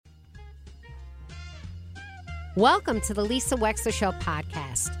Welcome to the Lisa Wexler Show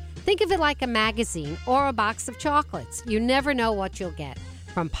podcast. Think of it like a magazine or a box of chocolates. You never know what you'll get.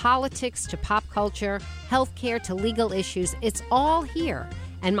 From politics to pop culture, healthcare to legal issues, it's all here.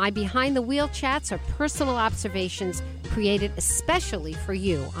 And my behind-the-wheel chats are personal observations created especially for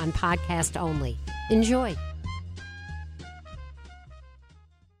you on podcast only. Enjoy.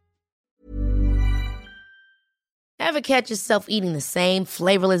 Ever catch yourself eating the same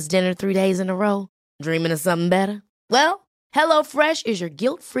flavorless dinner 3 days in a row? Dreaming of something better? Well, HelloFresh is your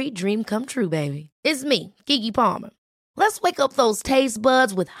guilt-free dream come true, baby. It's me, Keke Palmer. Let's wake up those taste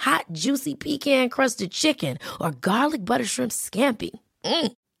buds with hot, juicy pecan-crusted chicken or garlic butter shrimp scampi.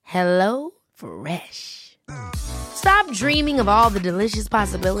 Hello Fresh. Stop dreaming of all the delicious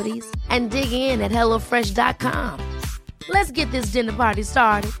possibilities and dig in at HelloFresh.com. Let's get this dinner party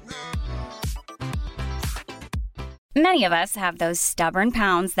started. Many of us have those stubborn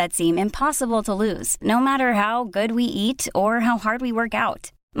pounds that seem impossible to lose, no matter how good we eat or how hard we work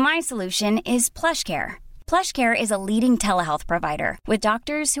out. My solution is PlushCare. PlushCare is a leading telehealth provider with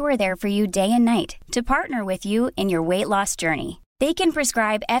doctors who are there for you day and night to partner with you in your weight loss journey. They can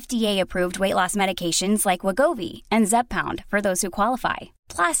prescribe FDA-approved weight loss medications like Wegovy and Zepbound for those who qualify.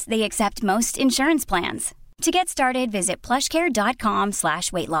 Plus, they accept most insurance plans. To get started, visit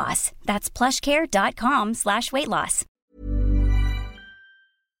plushcare.com/weightloss. That's plushcare.com/weightloss.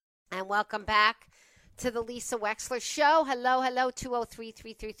 And welcome back to the Lisa Wexler Show. Hello,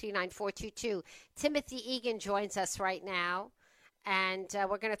 203-333-9422. Timothy Egan joins us right now, and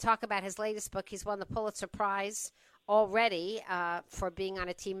we're going to talk about his latest book. He's won the Pulitzer Prize already for being on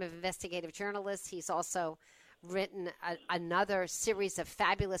a team of investigative journalists. He's also written another series of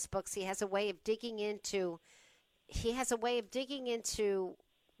fabulous books. He has a way of digging into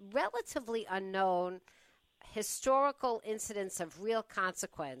relatively unknown historical incidents of real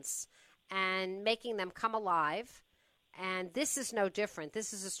consequence and making them come alive. And this is no different.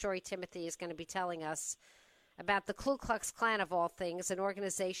 This is a story Timothy is going to be telling us about the Ku Klux Klan, of all things, an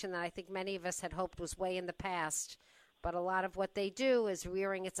organization that I think many of us had hoped was way in the past. But a lot of what they do is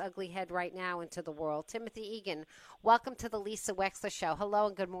rearing its ugly head right now into the world. Timothy Egan, welcome to the Lisa Wexler Show. Hello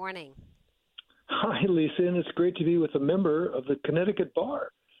and good morning. Hi, Lisa, and it's great to be with a member of the Connecticut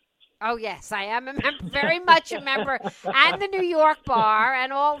Bar. Oh, yes, I am a member, very much a member, and the New York Bar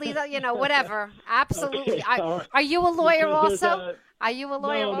and all these, whatever. Absolutely. Okay, are you a lawyer also? Are you a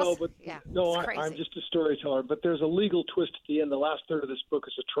lawyer also? I'm just a storyteller. But there's a legal twist at the end. The last third of this book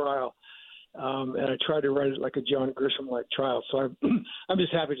is a trial. And I try to write it like a John Grisham-like trial. So I'm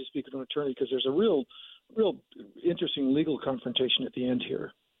just happy to speak to an attorney because there's a real interesting legal confrontation at the end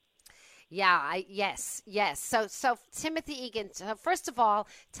here. Yeah, yes. So Timothy Egan, first of all,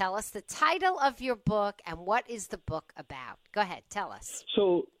 tell us the title of your book and what is the book about? Go ahead, tell us.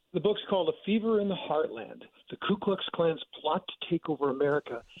 So the book's called A Fever in the Heartland, the Ku Klux Klan's plot to take over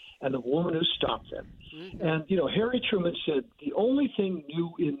America and the woman who stopped them. Mm-hmm. And, Harry Truman said, the only thing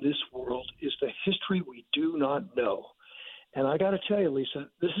new in this world is the history we do not know. And I got to tell you, Lisa,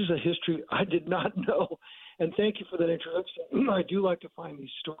 this is a history I did not know. And thank you for that introduction. I do like to find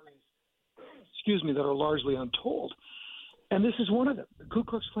these stories, that are largely untold. And this is one of them. The Ku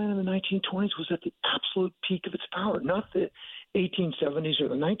Klux Klan in the 1920s was at the absolute peak of its power, not the 1870s or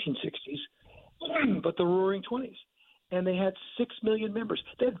the 1960s, but the roaring 20s. And they had 6 million members.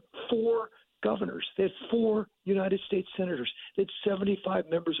 They had 4 governors. They had 4 United States senators. They had 75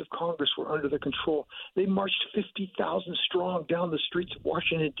 members of Congress were under their control. They marched 50,000 strong down the streets of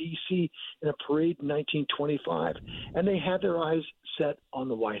Washington, D.C. in a parade in 1925. And they had their eyes set on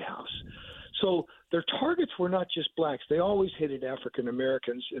the White House. So their targets were not just blacks. They always hated African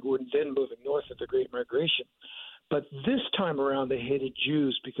Americans and were then moving north at the Great Migration. But this time around, they hated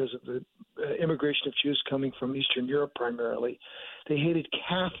Jews because of the immigration of Jews coming from Eastern Europe primarily. They hated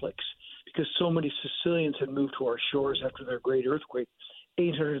Catholics because so many Sicilians had moved to our shores after their great earthquake.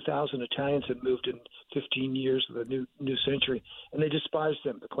 800,000 Italians had moved in 15 years of the new century, and they despised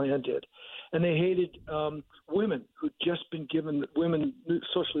them. The Klan did. And they hated women who'd just been given –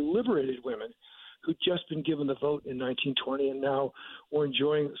 socially liberated women who'd just been given the vote in 1920 and now were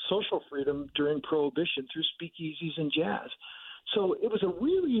enjoying social freedom during Prohibition through speakeasies and jazz. So it was a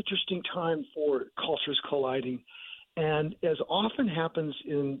really interesting time for cultures colliding. And as often happens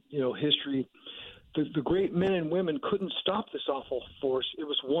in history, the great men and women couldn't stop this awful force. It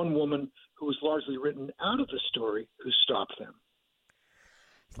was one woman who was largely written out of the story who stopped them.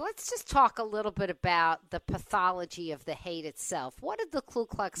 So let's just talk a little bit about the pathology of the hate itself. What did the Ku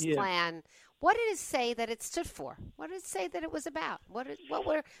Klux Klan, what did it say that it stood for? What did it say that it was about? What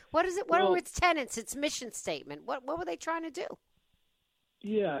were its tenets, its mission statement? What were they trying to do?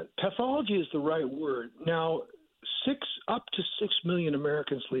 Yeah, pathology is the right word. Now, up to 6 million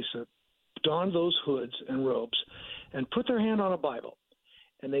Americans, Lisa, donned those hoods and robes and put their hand on a Bible,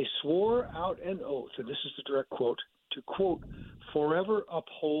 and they swore out an oath, and this is the direct quote, to, quote, forever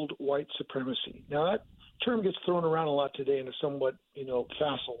uphold white supremacy. Now, that term gets thrown around a lot today in a somewhat,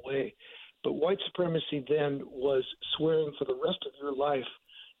 facile way, but white supremacy then was swearing for the rest of your life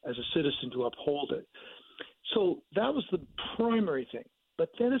as a citizen to uphold it. So that was the primary thing. But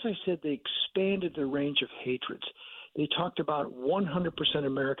then, as I said, they expanded the range of hatreds. They talked about 100%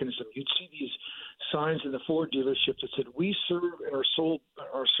 Americanism. You'd see these signs in the Ford dealership that said, "We serve and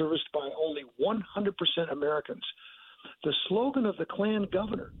are serviced by only 100% Americans." The slogan of the Klan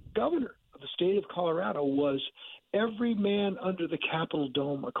governor of the state of Colorado was, "Every man under the Capitol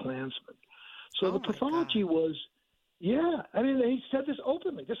Dome a Klansman." So the pathology was, they said this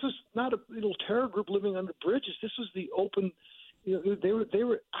openly. This was not a little terror group living under bridges. This was the open. They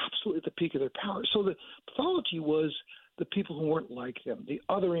were absolutely at the peak of their power. So the pathology was the people who weren't like them, the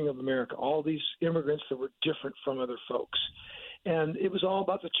othering of America, all these immigrants that were different from other folks. And it was all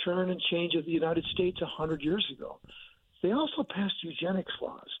about the churn and change of the United States 100 years ago. They also passed eugenics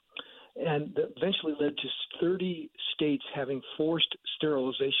laws, and that eventually led to 30 states having forced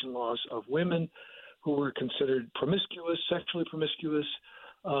sterilization laws of women who were considered promiscuous, sexually promiscuous,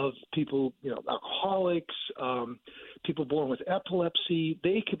 of people, alcoholics, people born with epilepsy.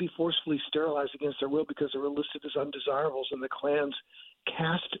 They could be forcefully sterilized against their will because they were listed as undesirables in the Klan's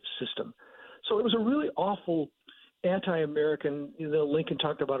caste system. So it was a really awful anti-American. Lincoln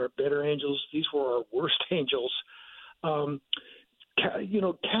talked about our better angels. These were our worst angels.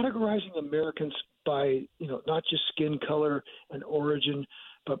 Categorizing Americans by, not just skin color and origin,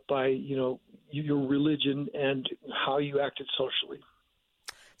 but by, your religion and how you acted socially.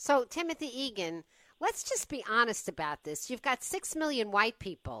 So, Timothy Egan, let's just be honest about this. You've got 6 million white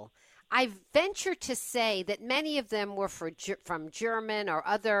people. I venture to say that many of them were from German or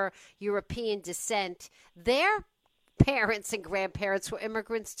other European descent. Their parents and grandparents were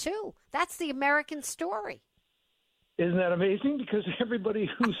immigrants, too. That's the American story. Isn't that amazing? Because everybody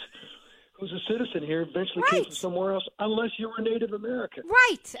who's a citizen here eventually came from somewhere else, unless you were Native American.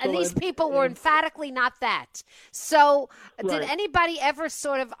 Right. And these people were emphatically not that. So did anybody ever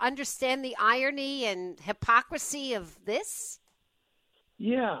sort of understand the irony and hypocrisy of this?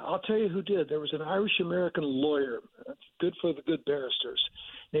 Yeah, I'll tell you who did. There was an Irish-American lawyer, good for the good barristers,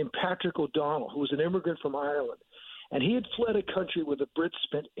 named Patrick O'Donnell, who was an immigrant from Ireland. And he had fled a country where the Brits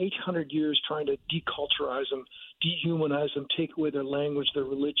spent 800 years trying to deculturize them, dehumanize them, take away their language, their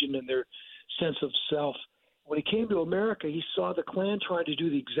religion, and their sense of self. When he came to America, he saw the Klan trying to do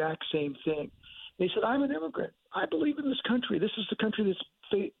the exact same thing. And he said, "I'm an immigrant. I believe in this country. This is the country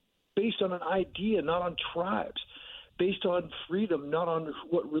that's based on an idea, not on tribes, based on freedom, not on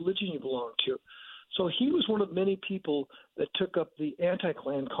what religion you belong to." So he was one of many people that took up the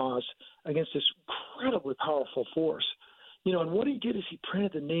anti-Klan cause against this incredibly powerful force. And what he did is he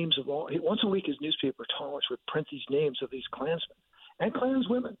printed the names of once a week his newspaper, Thomas, would print these names of these Klansmen and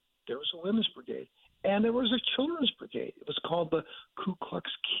Klanswomen. There was a women's brigade, and there was a children's brigade. It was called the Ku Klux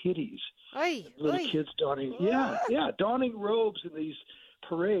Kitties. Little kids donning, donning robes in these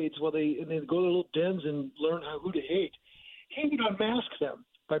parades while they go to little dens and learn who to hate. He would unmask them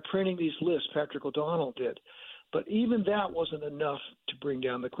by printing these lists. Patrick O'Donnell did. But even that wasn't enough to bring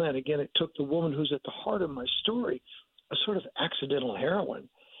down the Klan. Again, it took the woman who's at the heart of my story, a sort of accidental heroine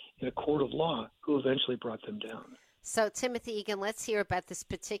in a court of law, who eventually brought them down. So, Timothy Egan, let's hear about this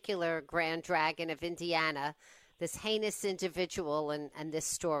particular Grand Dragon of Indiana, this heinous individual, and this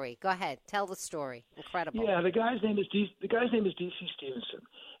story. Go ahead, tell the story. Incredible. Yeah, the guy's name is D.C. Stevenson,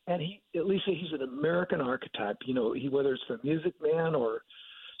 and he's an American archetype. Whether it's the Music Man or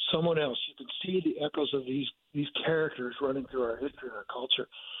someone else, you can see the echoes of these characters running through our history and our culture.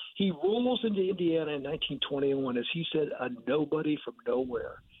 He rolls into Indiana in 1921, as he said, a nobody from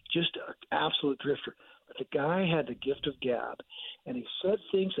nowhere, just an absolute drifter. But the guy had the gift of gab, and he said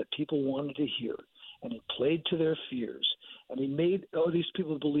things that people wanted to hear, and he played to their fears, and he made these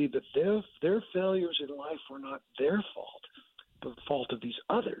people believe that their failures in life were not their fault, but the fault of these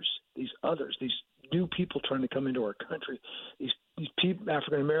new people trying to come into our country, these people,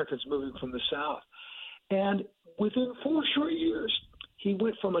 African Americans moving from the South. And within 4 short years, he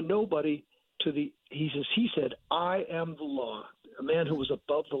went from a nobody to he said, "I am the law," a man who was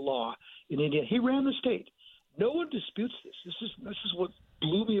above the law in Indiana. He ran the state. No one disputes this. This is what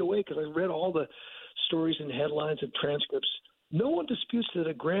blew me away, because I read all the stories and headlines and transcripts. No one disputes that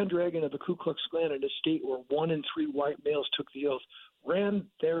a Grand Dragon of the Ku Klux Klan in a state where 1 in 3 white males took the oath ran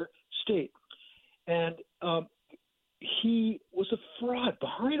their state. And he was a fraud.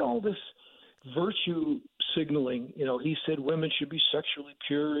 Behind all this virtue signaling. He said women should be sexually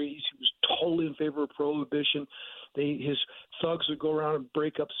pure. He was totally in favor of prohibition. His thugs would go around and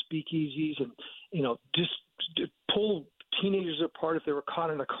break up speakeasies and, just pull teenagers apart if they were caught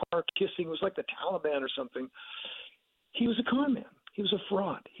in a car kissing. It was like the Taliban or something. He was a con man. He was a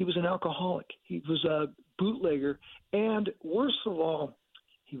fraud. He was an alcoholic. He was a bootlegger. And worst of all,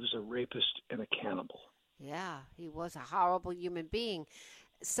 he was a rapist and a cannibal. Yeah, he was a horrible human being.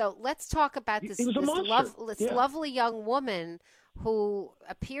 So let's talk about this lovely young woman who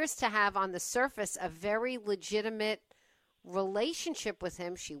appears to have on the surface a very legitimate relationship with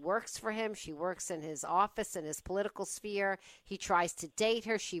him. She works for him. She works in his office, in his political sphere. He tries to date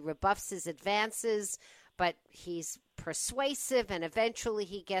her. She rebuffs his advances, but he's persuasive, and eventually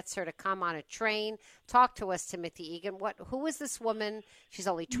he gets her to come on a train. Talk to us, Timothy Egan. Who is this woman? She's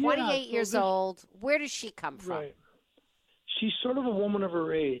only 28 years old. Where does she come from? Right. She's sort of a woman of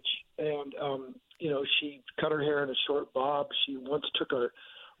her age, and she cut her hair in a short bob. She once took a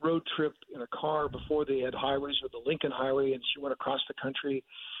road trip in a car before they had highways, with the Lincoln Highway, and she went across the country.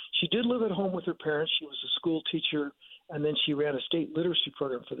 She did live at home with her parents. She was a school teacher, and then she ran a state literacy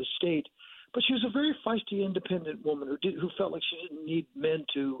program for the state. But she was a very feisty, independent woman who felt like she didn't need men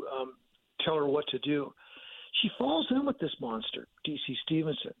to tell her what to do. She falls in with this monster, D.C.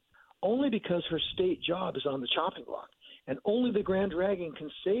 Stevenson, only because her state job is on the chopping block. And only the Grand Dragon can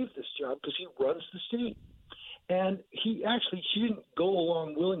save this job because he runs the state. And she didn't go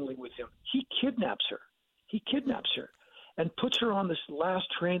along willingly with him. He kidnaps her. And puts her on this last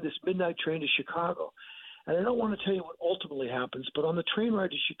train, this midnight train to Chicago. And I don't want to tell you what ultimately happens, but on the train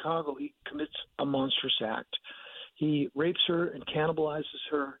ride to Chicago, he commits a monstrous act. He rapes her and cannibalizes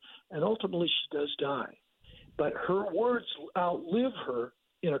her, and ultimately she does die. But her words outlive her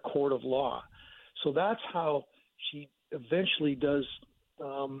in a court of law. So that's how she eventually does.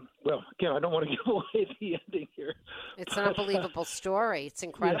 Again, I don't want to give away the ending here. It's an unbelievable story. It's an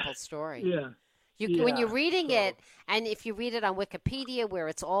incredible story. Yeah. When you're reading it, and if you read it on Wikipedia, where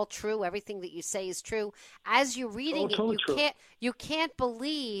it's all true, everything that you say is true, as you're reading you can't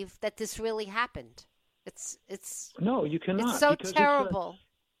believe that this really happened. No, you cannot. It's so terrible.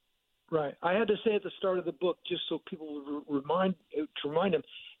 Right. I had to say at the start of the book, just so people would remind them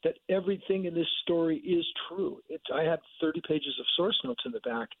that everything in this story is true. I had 30 pages of source notes in the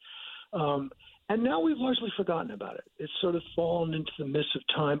back. And now we've largely forgotten about it. It's sort of fallen into the mist of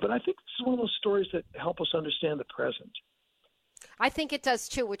time. But I think this is one of those stories that help us understand the present. I think it does,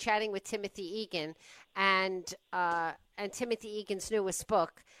 too. We're chatting with Timothy Egan and Timothy Egan's newest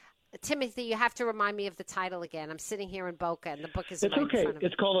book. Timothy, you have to remind me of the title again. I'm sitting here in Boca, and the book is right in front of me.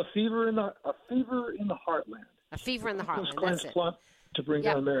 It's called A Fever in the Heartland. A Fever in the Heartland. That's it. Plot to bring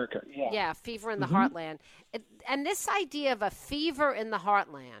down America. Yeah, Fever in the Heartland. And this idea of a fever in the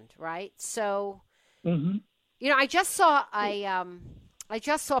heartland, right? So, I just saw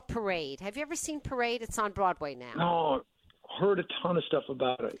Parade. Have you ever seen Parade? It's on Broadway now. No, heard a ton of stuff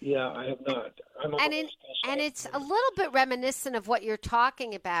about it. Yeah, I have not. And it's a little bit reminiscent of what you're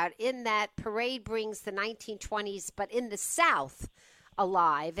talking about, in that Parade brings the 1920s, but in the South,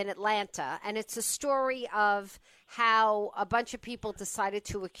 alive in Atlanta. And it's a story of how a bunch of people decided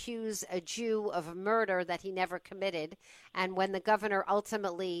to accuse a Jew of a murder that he never committed. And when the governor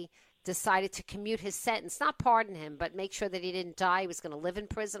ultimately decided to commute his sentence, not pardon him, but make sure that he didn't die, he was going to live in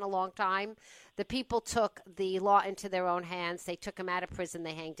prison a long time, the people took the law into their own hands. They took him out of prison.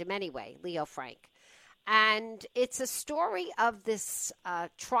 They hanged him anyway, Leo Frank. And it's a story of this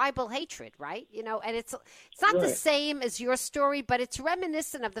tribal hatred, right? And it's not the same as your story, but it's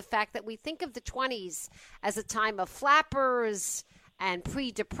reminiscent of the fact that we think of the 20s as a time of flappers and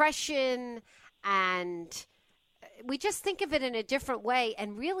pre-depression, and we just think of it in a different way.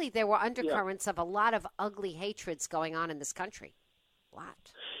 And really, there were undercurrents of a lot of ugly hatreds going on in this country. A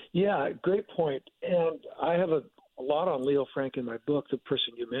lot. Yeah, great point. And I have a lot on Leo Frank in my book, the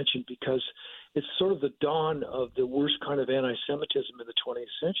person you mentioned, because it's sort of the dawn of the worst kind of anti-Semitism in the 20th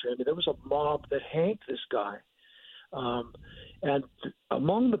century. I mean, there was a mob that hanged this guy. And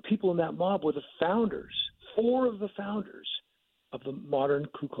among the people in that mob were the founders, 4 of the founders of the modern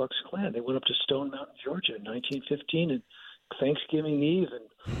Ku Klux Klan. They went up to Stone Mountain, Georgia in 1915 and Thanksgiving Eve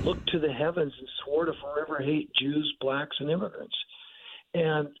and looked to the heavens and swore to forever hate Jews, blacks, and immigrants.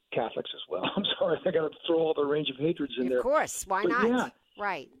 And Catholics as well. I'm sorry, I got to throw all the range of hatreds in there. Of course, why not? Yeah,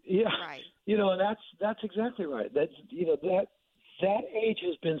 right. Yeah, right. And that's exactly right. That that age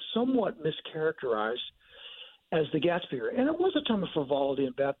has been somewhat mischaracterized as the Gatsby era, and it was a time of frivolity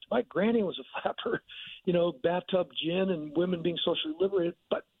and baptism. My granny was a flapper, bathtub gin and women being socially liberated,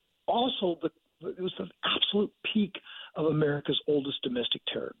 but also it was the absolute peak of America's oldest domestic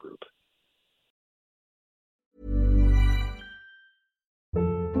terror group.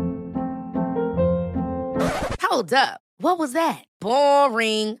 Hold up. What was that?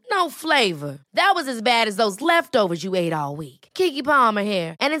 Boring. No flavor. That was as bad as those leftovers you ate all week. Keke Palmer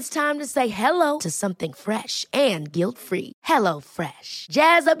here, and it's time to say hello to something fresh and guilt-free. Hello Fresh.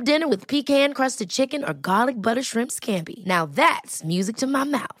 Jazz up dinner with pecan-crusted chicken or garlic butter shrimp scampi. Now that's music to my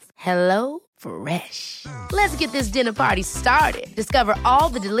mouth. Hello Fresh. Let's get this dinner party started. Discover all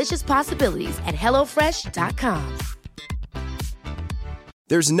the delicious possibilities at hellofresh.com.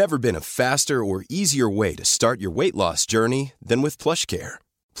 There's never been a faster or easier way to start your weight loss journey than with PlushCare.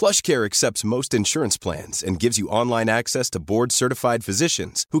 PlushCare accepts most insurance plans and gives you online access to board-certified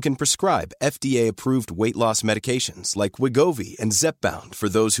physicians who can prescribe FDA-approved weight loss medications like Wegovy and Zepbound for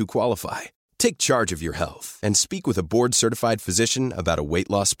those who qualify. Take charge of your health and speak with a board-certified physician about a weight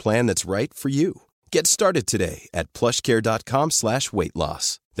loss plan that's right for you. Get started today at plushcare.com/weight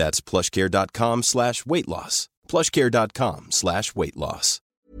loss. That's plushcare.com/weight loss. plushcare.com/weight loss.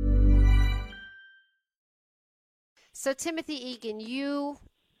 So, Timothy Egan, you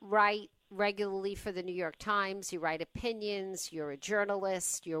write regularly for the New York Times. You write opinions. You're a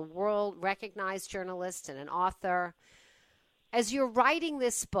journalist. You're a world-recognized journalist and an author. As you're writing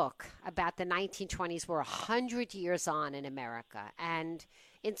this book about the 1920s, we're 100 years on in America, and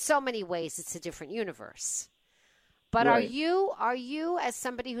in so many ways, it's a different universe. But Right. are you, as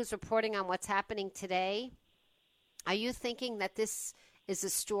somebody who's reporting on what's happening today, are you thinking that this is a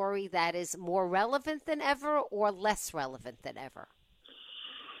story that is more relevant than ever or less relevant than ever?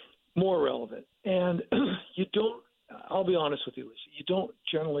 More relevant. And you don't, I'll be honest with you, Lisa, I don't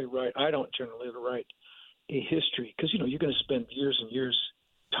generally write a history because, you're going to spend years and years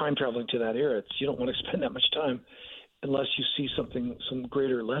time traveling to that era. You don't want to spend that much time unless you see some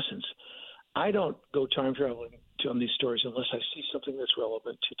greater lessons. I don't go time traveling on these stories unless I see something that's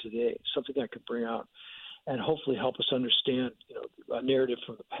relevant to today, something I could bring out and hopefully help us understand, a narrative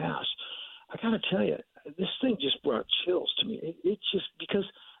from the past. I got to tell you, this thing just brought chills to me. It's just because,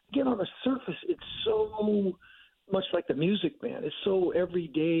 again, on the surface, it's so much like the Music Man. It's so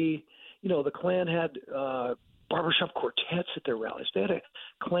everyday. The Klan had barbershop quartets at their rallies. They had a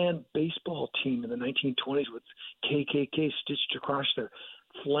Klan baseball team in the 1920s with KKK stitched across their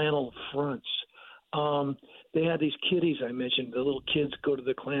flannel fronts. They had these kiddies I mentioned. The little kids go to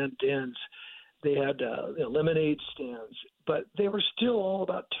the Klan dens. They had lemonade stands, but they were still all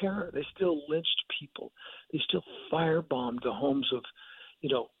about terror. They still lynched people. They still firebombed the homes of,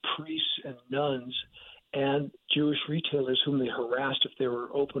 priests and nuns and Jewish retailers whom they harassed if they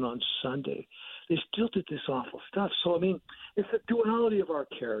were open on Sunday. They still did this awful stuff. So, it's a duality of our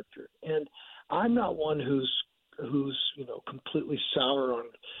character. And I'm not one who's completely sour on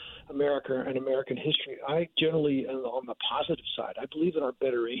America and American history. I generally am on the positive side. I believe in our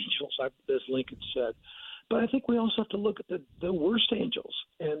better angels, as Lincoln said. But I think we also have to look at the worst angels.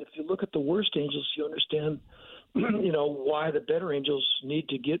 And if you look at the worst angels, you understand, why the better angels need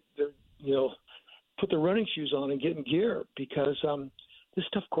to get their, put their running shoes on and get in gear because this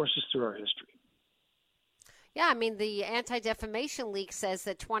stuff courses through our history. Yeah, the Anti-Defamation League says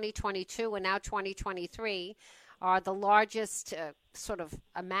that 2022 and now 2023 are the largest sort of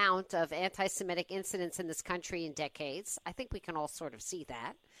amount of anti-Semitic incidents in this country in decades. I think we can all sort of see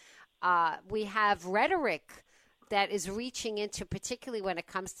that. We have rhetoric that is reaching into, particularly when it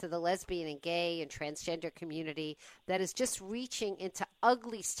comes to the lesbian and gay and transgender community, that is just reaching into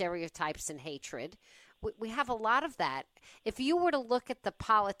ugly stereotypes and hatred. We have a lot of that. If you were to look at the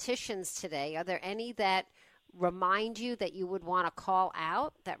politicians today, are there any that remind you that you would want to call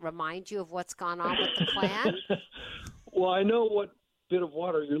out, that remind you of what's gone on with the Klan? Well, I know what bit of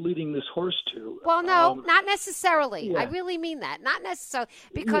water you're leading this horse to. Well, no, not necessarily. Yeah. I really mean that. Not necessarily.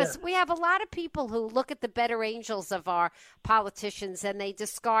 Because we have a lot of people who look at the better angels of our politicians and they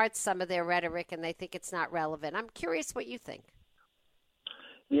discard some of their rhetoric and they think it's not relevant. I'm curious what you think.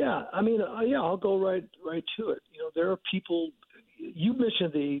 Yeah, I'll go right to it. There are people. You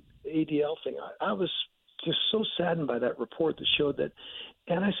mentioned the ADL thing. I was just so saddened by that report that showed that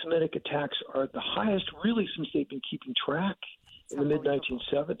anti-Semitic attacks are the highest really since they've been keeping track in the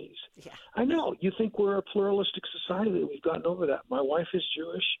mid-1970s. Yeah. I know. You think we're a pluralistic society, that we've gotten over that. My wife is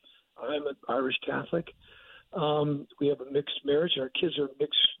Jewish. I'm an Irish Catholic. We have a mixed marriage. Our kids are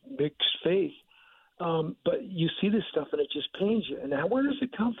mixed faith. But you see this stuff and it just pains you. And now where does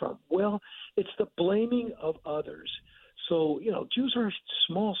it come from? Well, it's the blaming of others. So, Jews are a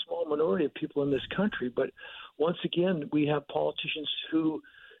small minority of people in this country. But once again, we have politicians who,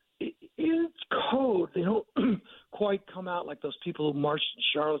 in code, they don't quite come out like those people who marched in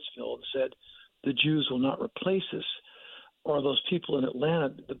Charlottesville and said, the Jews will not replace us, or those people in Atlanta,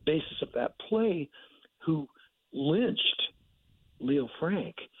 the basis of that play, who lynched Leo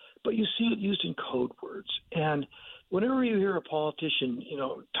Frank. but you see it used in code words. And whenever you hear a politician,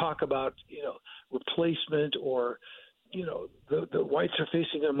 talk about, replacement or, the whites are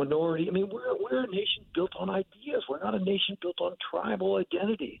facing a minority. I mean, we're a nation built on ideas. We're not a nation built on tribal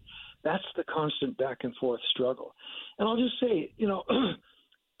identity. That's the constant back and forth struggle. And I'll just say,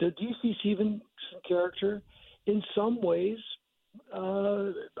 the D.C. Stevenson character, in some ways,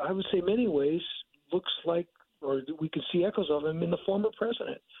 I would say many ways, looks like, or we can see echoes of him in the former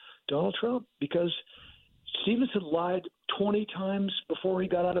president, Donald Trump, because Stevenson lied 20 times before he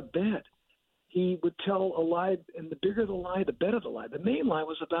got out of bed. He would tell a lie, and the bigger the lie, the better the lie. The main lie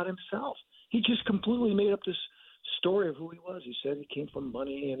was about himself. He just completely made up this story of who he was. He said he came from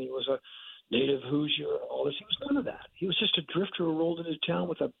money and he was a native Hoosier, all this. He was none of that. He was just a drifter who rolled into town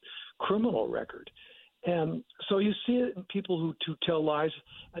with a criminal record. And so you see it in people who tell lies.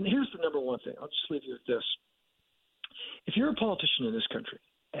 And here's the number one thing. I'll just leave you with this. If you're a politician in this country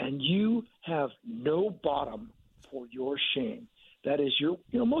and you have no bottom for your shame, that is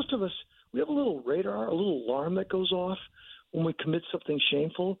most of us, we have a little radar, a little alarm that goes off when we commit something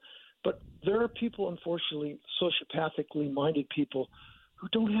shameful. But there are people, unfortunately, sociopathically minded people who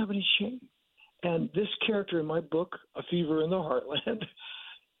don't have any shame. And this character in my book, A Fever in the Heartland,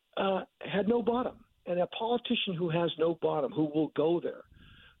 had no bottom. And a politician who has no bottom, who will go there,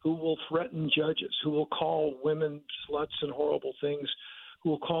 who will threaten judges, who will call women sluts and horrible things, who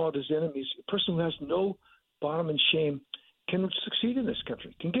will call out his enemies, a person who has no bottom and shame can succeed in this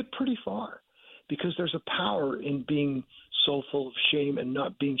country, can get pretty far, because there's a power in being so full of shame and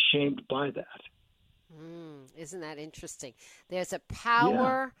not being shamed by that. Isn't that interesting? There's a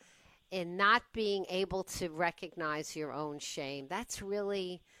power in not being able to recognize your own shame. That's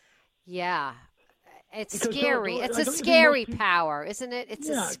really, it's because scary. It's a scary power, isn't it? It's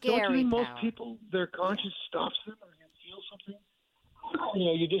a scary power. Don't you think most people, their conscience stops them or you feel something?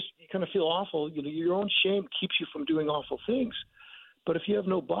 You kind of feel awful. Your own shame keeps you from doing awful things. But if you have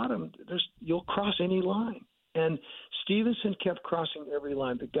no bottom, you'll cross any line. And Stevenson kept crossing every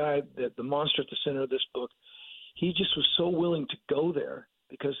line. The guy, the monster at the center of this book, he just was so willing to go there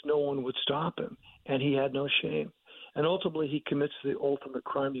because no one would stop him, and he had no shame. And ultimately, he commits the ultimate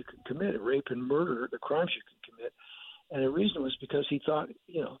crime you can commit, rape and murder, the crimes you can commit. And the reason was because he thought,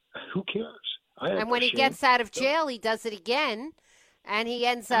 who cares? And when he gets out of jail, he does it again. And he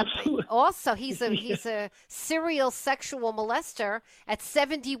ends up also, he's a serial sexual molester. At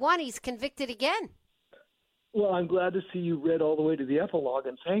 71, he's convicted again. Well, I'm glad to see you read all the way to the epilogue,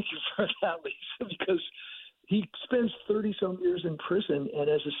 and thank you for that, Lisa, because he spends 30-some years in prison, and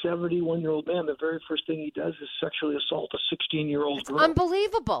as a 71-year-old man, the very first thing he does is sexually assault a 16-year-old girl.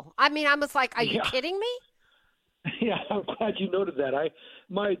 Unbelievable. I mean, I was like, are you kidding me? Yeah, I'm glad you noted that.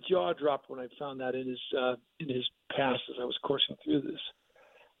 My jaw dropped when I found that in his past as I was coursing through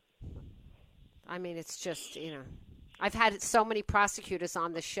this. I mean, it's just, I've had so many prosecutors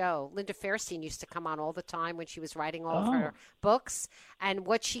on the show. Linda Fairstein used to come on all the time when she was writing all of her books. And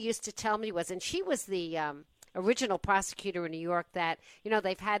what she used to tell me was, and she was the original prosecutor in New York that,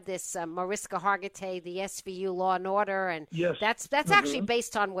 they've had this Mariska Hargitay, the SVU Law and Order. And that's actually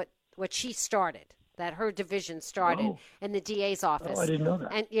based on what she started. That her division started in the DA's office. Oh, I didn't know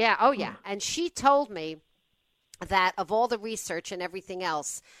that. And And she told me that of all the research and everything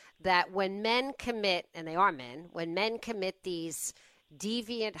else, that when men commit, and they are men, when men commit these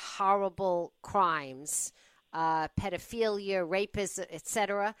deviant, horrible crimes, pedophilia, rapism,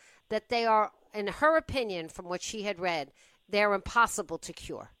 etc., that they are, in her opinion, from what she had read, they're impossible to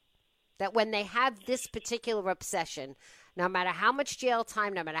cure. That when they have this particular obsession, no matter how much jail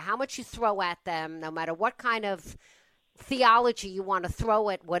time, no matter how much you throw at them, no matter what kind of theology you want to throw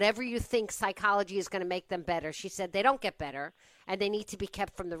at whatever you think psychology is going to make them better, she said they don't get better and they need to be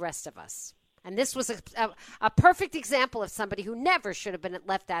kept from the rest of us. And this was a perfect example of somebody who never should have been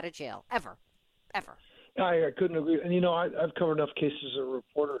left out of jail, ever. I couldn't agree. And, I've covered enough cases as a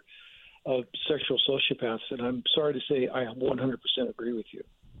reporter of sexual sociopaths, and I'm sorry to say I 100% agree with you.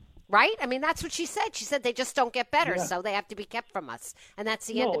 Right? I mean, that's what she said. She said they just don't get better, so they have to be kept from us. And that's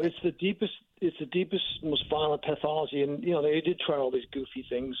the end of it. It's the deepest, most violent pathology. And, they did try all these goofy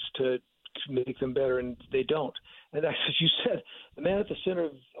things to make them better, and they don't. And as you said, the man at the center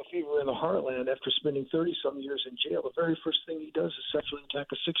of A Fever in the Heartland, after spending 30-some years in jail, the very first thing he does is sexually attack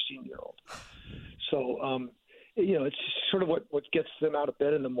a 16-year-old. So, it's sort of what gets them out of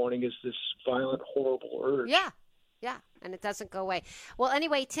bed in the morning is this violent, horrible urge. Yeah, and it doesn't go away. Well,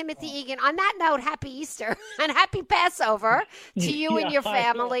 anyway, Timothy Egan, on that note, happy Easter and happy Passover to you and your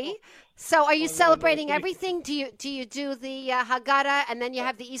family. So are you celebrating everything? Do you do the Haggadah and then you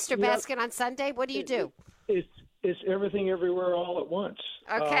have the Easter basket on Sunday? What do you do? It's everything everywhere all at once.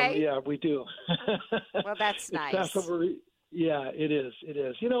 Okay. Yeah, we do. Well, that's nice. Yeah, it is. It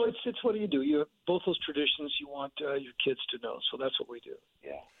is. You know, it's what do? You have both those traditions you want your kids to know. So that's what we do.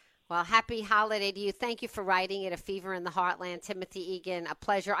 Yeah. Well, happy holiday to you. Thank you for writing it, A Fever in the Heartland. Timothy Egan, a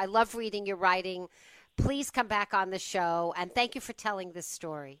pleasure. I love reading your writing. Please come back on the show, and thank you for telling this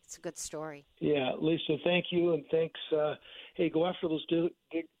story. It's a good story. Yeah, Lisa, thank you, and thanks. Hey, go after those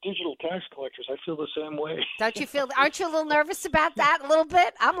digital tax collectors. I feel the same way. Don't you feel? Aren't you a little nervous about that? A little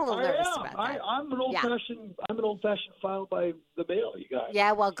bit. I'm a little nervous about that. I'm an old-fashioned file by the mail, you guys.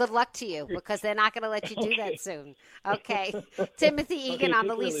 Yeah, well, good luck to you because they're not going to let you do that soon. Okay, Timothy Egan on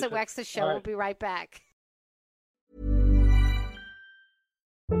the Lisa Wexler Show. Right. We'll be right back.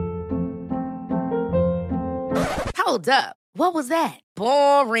 Hold up. What was that?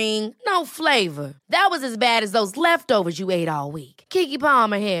 Boring. No flavor. That was as bad as those leftovers you ate all week. Keke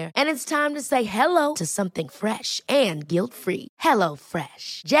Palmer here. And it's time to say hello to something fresh and guilt-free. Hello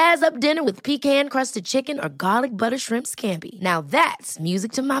Fresh. Jazz up dinner with pecan-crusted chicken or garlic butter shrimp scampi. Now that's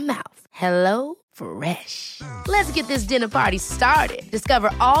music to my mouth. Hello Fresh. Let's get this dinner party started.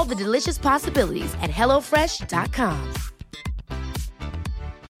 Discover all the delicious possibilities at HelloFresh.com.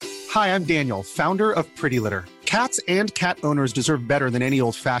 Hi, I'm Daniel, founder of Pretty Litter. Cats and cat owners deserve better than any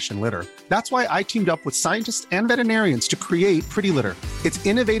old-fashioned litter. That's why I teamed up with scientists and veterinarians to create Pretty Litter. Its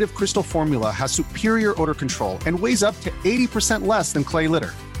innovative crystal formula has superior odor control and weighs up to 80% less than clay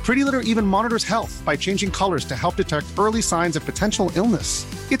litter. Pretty Litter even monitors health by changing colors to help detect early signs of potential illness.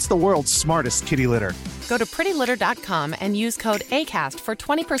 It's the world's smartest kitty litter. Go to prettylitter.com and use code ACAST for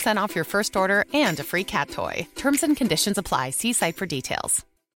 20% off your first order and a free cat toy. Terms and conditions apply. See site for details.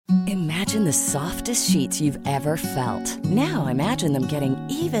 Imagine the softest sheets you've ever felt. Now imagine them getting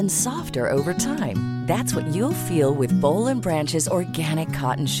even softer over time. That's what you'll feel with Boll & Branch's organic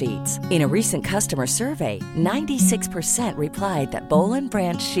cotton sheets. In a recent customer survey, 96% replied that Boll &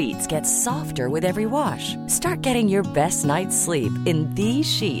 Branch sheets get softer with every wash. Start getting your best night's sleep in these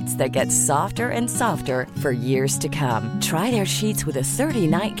sheets that get softer and softer for years to come. Try their sheets with a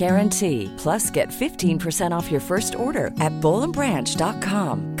 30-night guarantee. Plus, get 15% off your first order at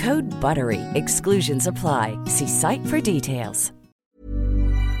bollandbranch.com. Code BUTTERY. Exclusions apply. See site for details.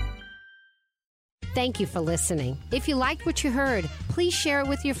 Thank you for listening. If you liked what you heard, please share it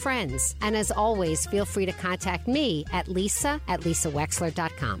with your friends. And as always, feel free to contact me at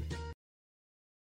lisa@lisawexler.com.